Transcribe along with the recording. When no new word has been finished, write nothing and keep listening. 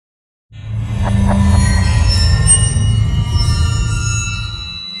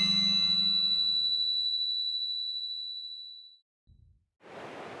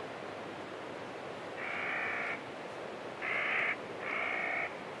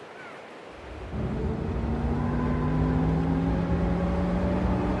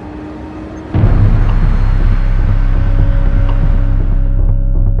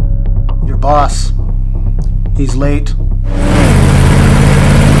boss. He's late.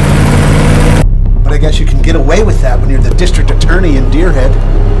 But I guess you can get away with that when you're the district attorney in Deerhead.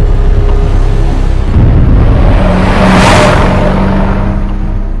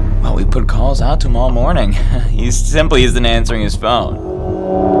 Well, we put calls out to him all morning. He simply isn't answering his phone.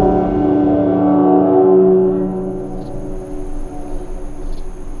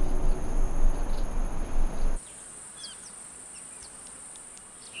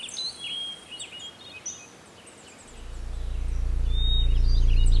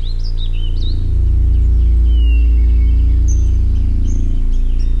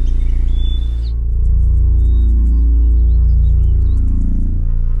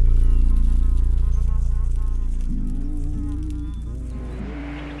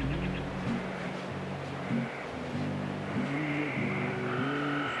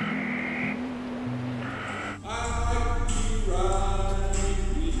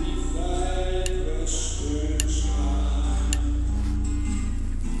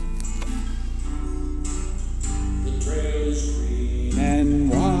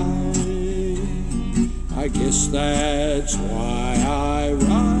 I guess that's why I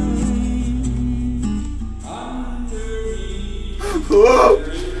ride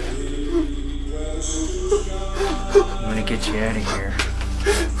I'm gonna get you out of here.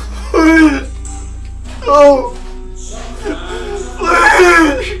 Oh!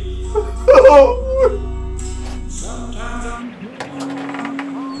 Please! Oh!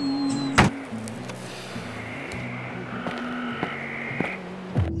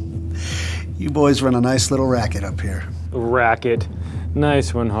 You boys run a nice little racket up here. Racket.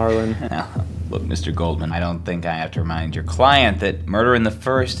 Nice one, Harlan. Look, Mr. Goldman, I don't think I have to remind your client that murder in the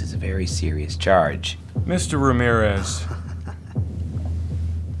first is a very serious charge. Mr. Ramirez.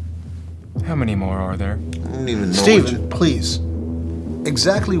 How many more are there? I don't even know. Steven, please.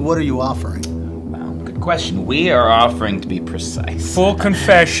 Exactly what are you offering? Well, good question. We are offering to be precise. Full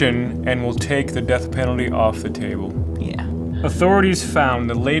confession, and we'll take the death penalty off the table. Yeah. Authorities found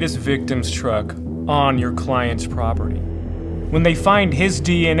the latest victim's truck on your client's property. When they find his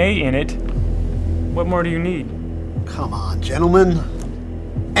DNA in it, what more do you need? Come on, gentlemen.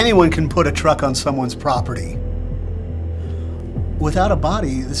 Anyone can put a truck on someone's property. Without a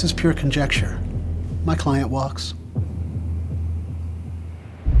body, this is pure conjecture. My client walks.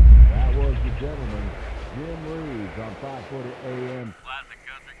 That was the gentleman, Jim Reeves on 540 AM. Classic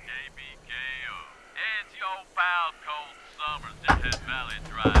Country KBKO. It's your pal Cold Summers, Deadhead Valley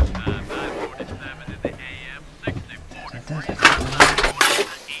Drive time, 947 in the AM, 6043.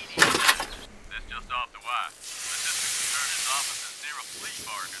 This just off the wire. The district attorney's office is near a flea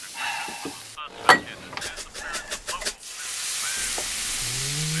market agreement with a suspect in the disappearance of local businessman.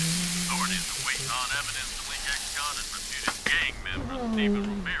 Authorities are waiting on evidence to link ex-con and reputed gang member Steven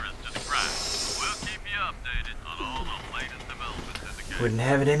Ramirez described. We'll keep you updated on all the latest developments in the case. Wouldn't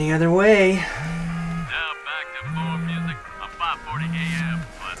have it any other way. Now back to more music on 540 AM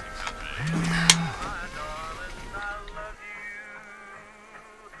Classic Country. My darling, I love you.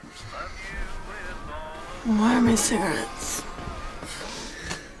 Why are my cigarettes?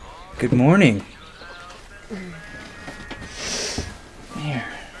 Good morning. Here.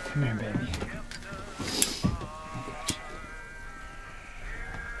 Come here, baby.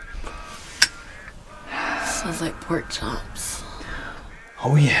 Smells like pork chops.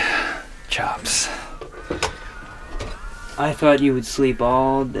 Oh yeah, chops. I thought you would sleep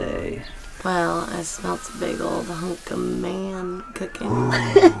all day. Well, I smelt a big old hunk of man cooking.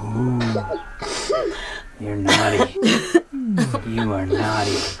 Ooh. You're naughty. You are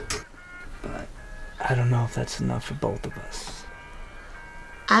naughty. But I don't know if that's enough for both of us.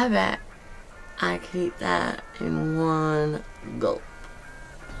 I bet I could eat that in one gulp.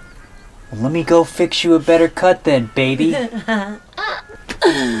 Well, let me go fix you a better cut then, baby. I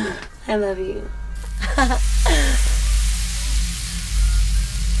love you.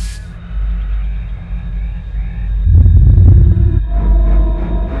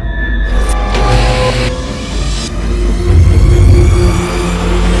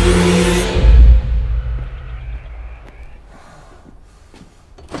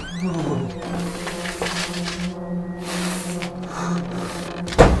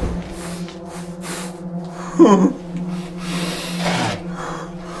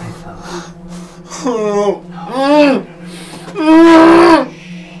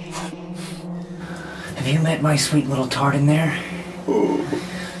 Have you met my sweet little tart in there?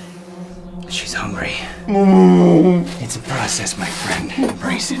 She's hungry. It's a process, my friend.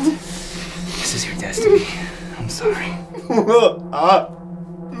 Embrace it. This is your destiny. I'm sorry. Would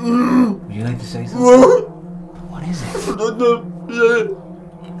you like to say something? What is it?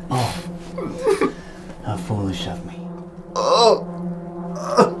 Oh. foolish of me.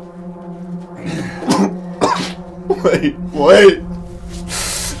 Wait.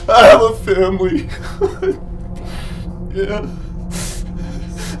 I have a family. Yeah.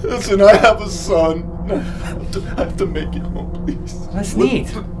 Listen, I have a son. I have to make it home, please. That's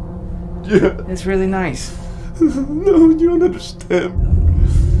neat. Yeah. That's really nice. No, you don't understand.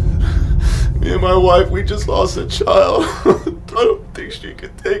 Me and my wife, we just lost a child. I don't think she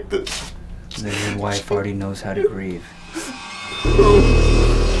could take this. Then your wife already knows how to grieve.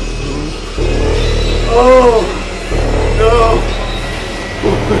 Oh, no.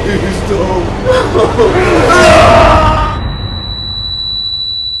 Please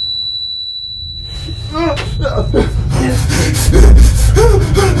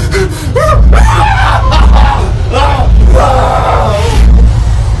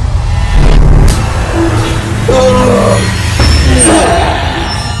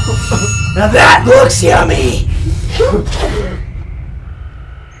Now that looks yummy!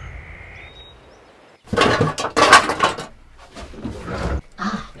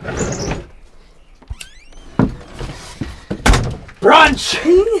 Brunch!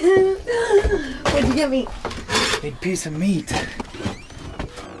 What'd you get me? Big piece of meat.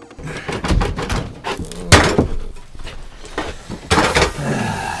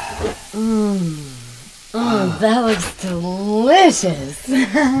 That looks delicious.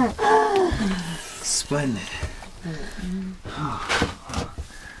 Splendid. I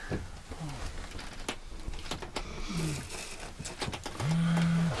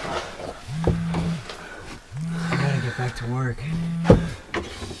gotta get back to work.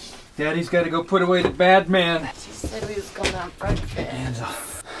 Daddy's gotta go put away the bad man. She said we was gonna have breakfast. Hands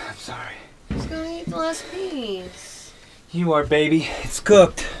off. I'm sorry. Who's gonna eat the last piece? You are, baby. It's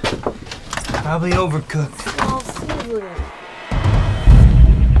cooked. Probably overcooked. Small sizzling.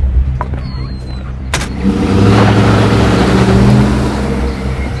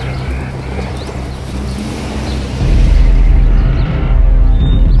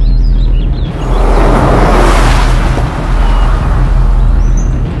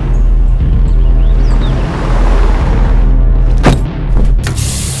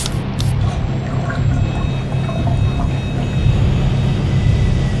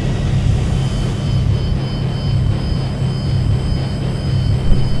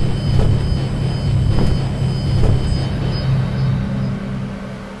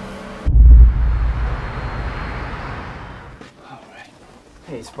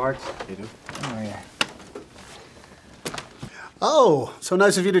 Hey, Sparks. Hey, dude. Oh, yeah. Oh, so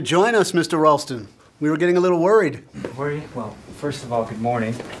nice of you to join us, Mr. Ralston. We were getting a little worried. Were you? Well, first of all, good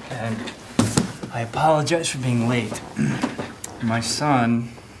morning. And I apologize for being late. My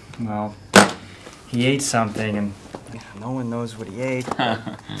son, well, he ate something and no one knows what he ate.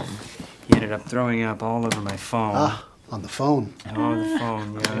 He ended up throwing up all over my phone. Ah, on the phone. Oh, the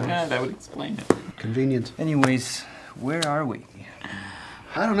phone, yeah. Yeah, that would explain it. Convenient. Anyways, where are we?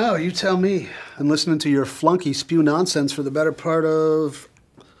 I don't know, you tell me. I'm listening to your flunky spew nonsense for the better part of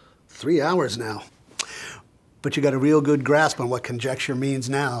 3 hours now. But you got a real good grasp on what conjecture means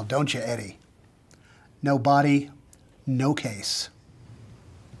now, don't you, Eddie? No body, no case.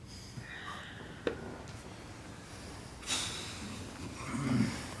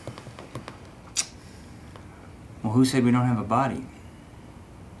 Well, who said we don't have a body?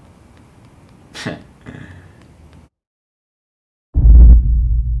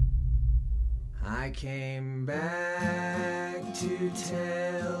 I came back to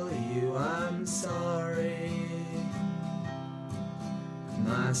tell you I'm sorry.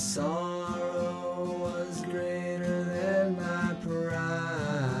 My sorrow was greater than my pride.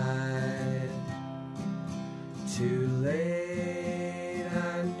 Too late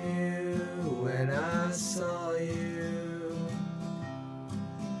I knew when I saw you.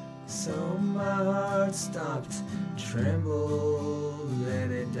 So my heart stopped, trembled,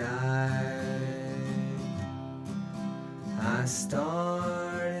 and it died. I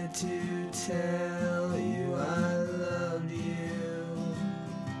started to tell you I loved you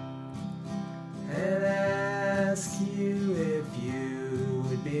and ask you if you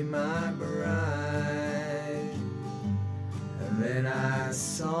would be my bride. And then I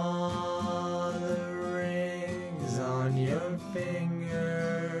saw the rings on your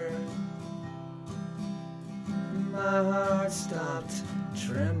finger. My heart stopped,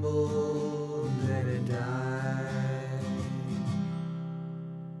 trembled, and